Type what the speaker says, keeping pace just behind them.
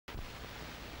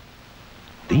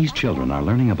These children are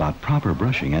learning about proper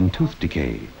brushing and tooth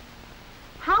decay.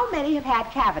 How many have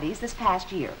had cavities this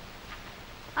past year?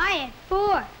 I had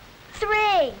 4.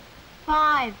 3.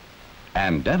 5.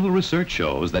 And dental research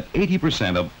shows that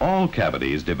 80% of all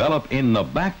cavities develop in the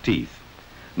back teeth.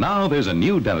 Now there's a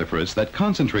new dentifrice that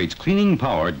concentrates cleaning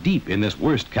power deep in this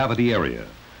worst cavity area.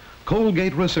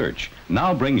 Colgate research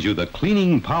now brings you the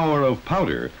cleaning power of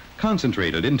powder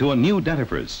concentrated into a new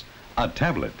dentifrice, a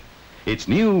tablet. It's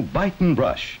new Bite and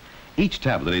Brush. Each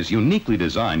tablet is uniquely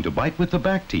designed to bite with the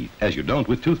back teeth, as you don't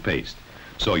with toothpaste.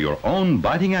 So your own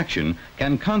biting action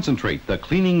can concentrate the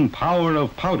cleaning power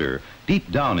of powder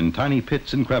deep down in tiny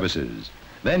pits and crevices.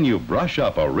 Then you brush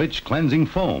up a rich cleansing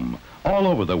foam all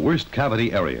over the worst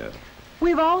cavity area.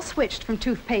 We've all switched from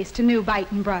toothpaste to new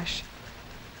Bite and Brush.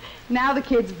 Now the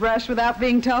kids brush without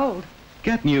being told.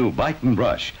 Get new Bite and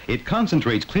Brush. It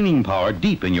concentrates cleaning power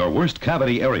deep in your worst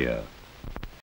cavity area.